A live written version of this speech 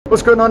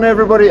What's going on,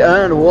 everybody,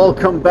 and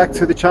welcome back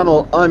to the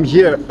channel. I'm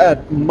here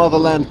at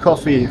Motherland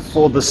Coffee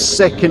for the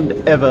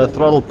second ever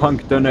Throttle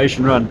Punk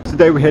donation run.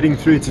 Today we're heading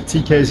through to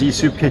TKZ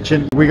Soup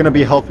Kitchen. We're going to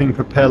be helping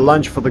prepare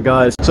lunch for the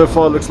guys. So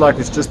far it looks like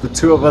it's just the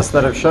two of us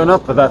that have shown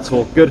up, but that's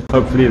all good.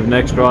 Hopefully the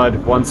next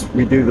ride, once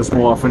we do this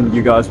more often,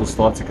 you guys will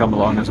start to come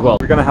along as well.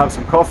 We're going to have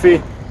some coffee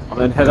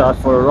and then head out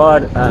for a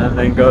ride and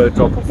then go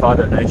drop off our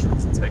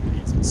donations and take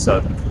it easy.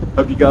 So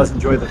hope you guys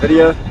enjoy the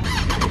video.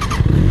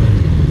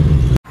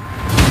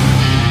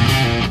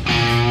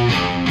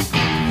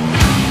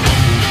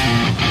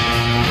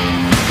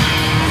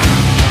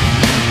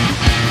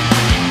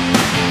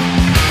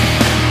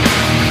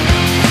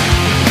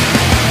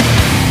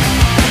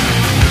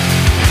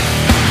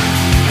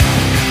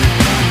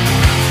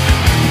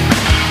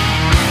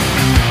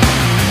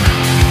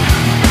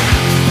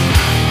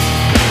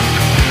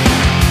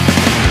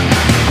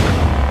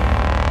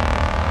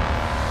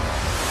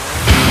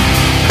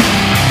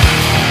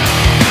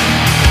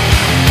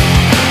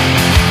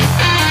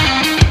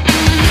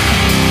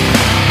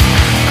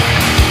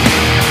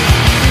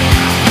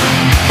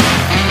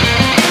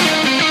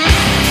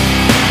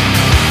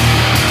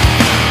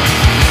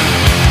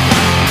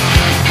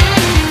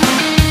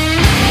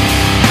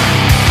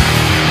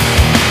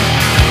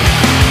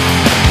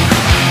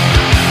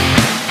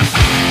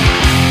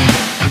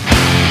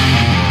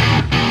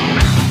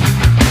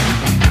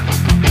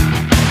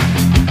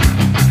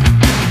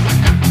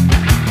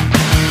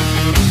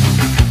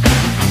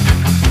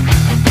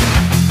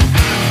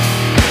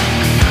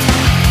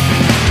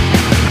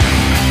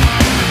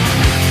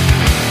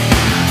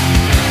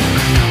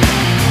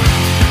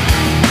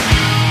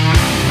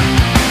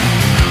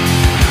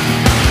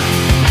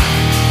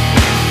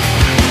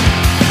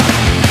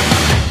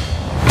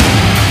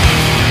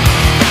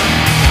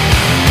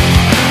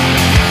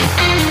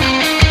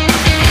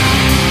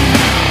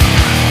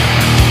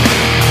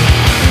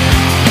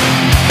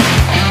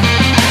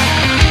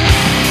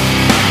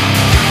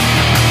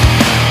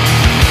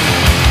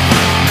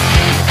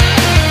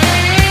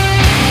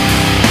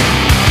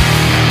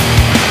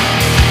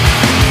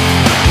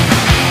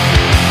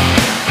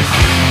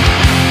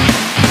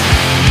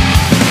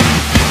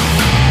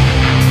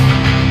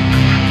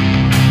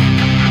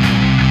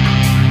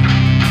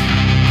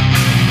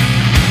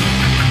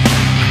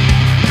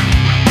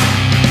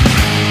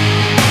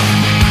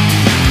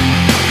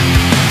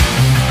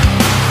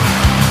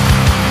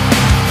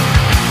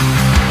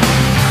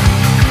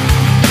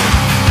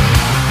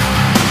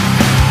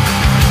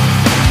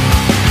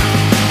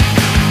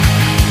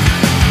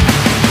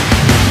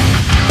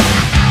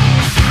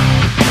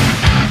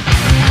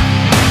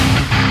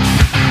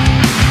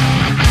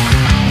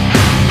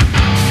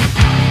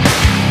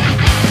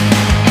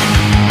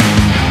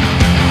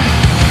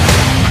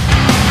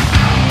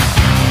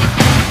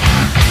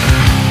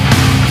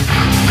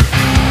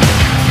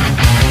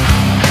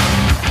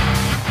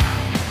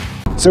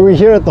 So we're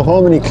here at the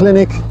Harmony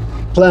Clinic.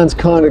 Plans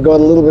kind of got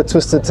a little bit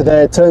twisted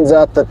today. It turns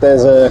out that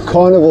there's a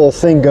carnival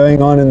thing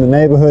going on in the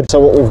neighborhood. So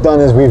what we've done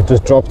is we've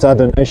just dropped our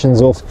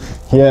donations off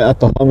here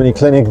at the Harmony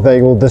Clinic.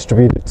 They will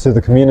distribute it to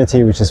the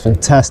community, which is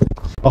fantastic.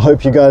 I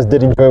hope you guys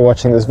did enjoy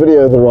watching this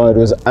video. The ride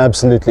was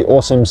absolutely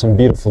awesome. Some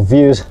beautiful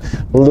views.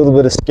 A little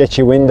bit of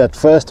sketchy wind at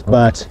first,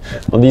 but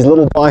on these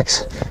little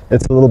bikes,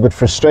 it's a little bit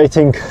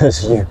frustrating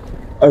because you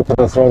open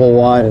the throttle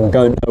wide and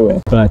go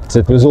nowhere. But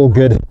it was all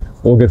good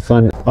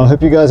fun. I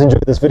hope you guys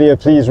enjoyed this video.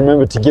 Please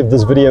remember to give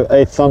this video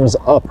a thumbs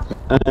up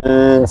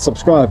and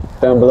subscribe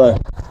down below.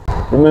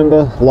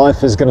 Remember,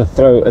 life is going to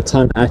throw a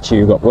ton at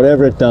you, but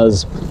whatever it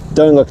does,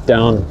 don't look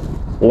down,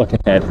 look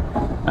ahead.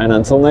 And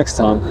until next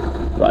time,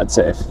 ride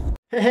safe.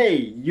 Hey,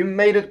 you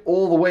made it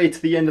all the way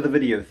to the end of the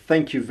video.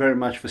 Thank you very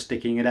much for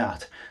sticking it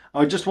out.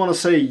 I just want to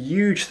say a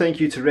huge thank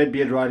you to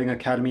Redbeard Riding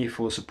Academy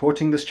for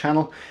supporting this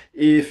channel.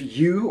 If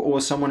you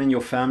or someone in your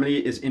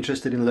family is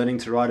interested in learning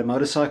to ride a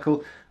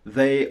motorcycle,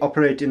 they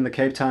operate in the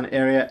Cape Town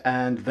area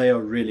and they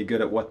are really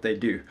good at what they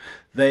do.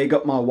 They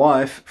got my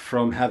wife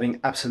from having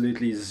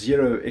absolutely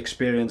zero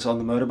experience on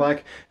the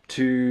motorbike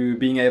to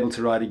being able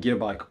to ride a gear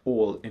bike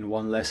all in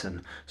one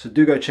lesson. So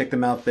do go check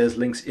them out. There's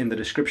links in the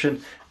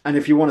description. And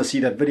if you want to see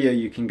that video,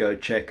 you can go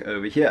check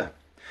over here.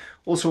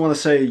 Also want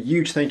to say a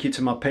huge thank you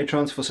to my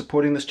patrons for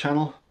supporting this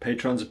channel.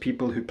 Patrons are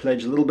people who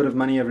pledge a little bit of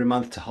money every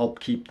month to help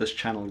keep this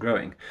channel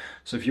growing.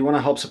 So if you want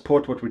to help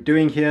support what we're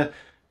doing here,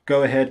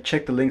 go ahead,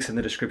 check the links in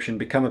the description,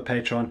 become a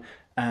patron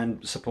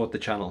and support the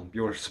channel.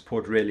 Your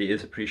support really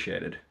is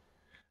appreciated.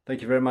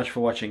 Thank you very much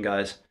for watching,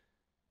 guys.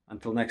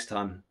 Until next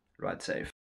time, ride safe.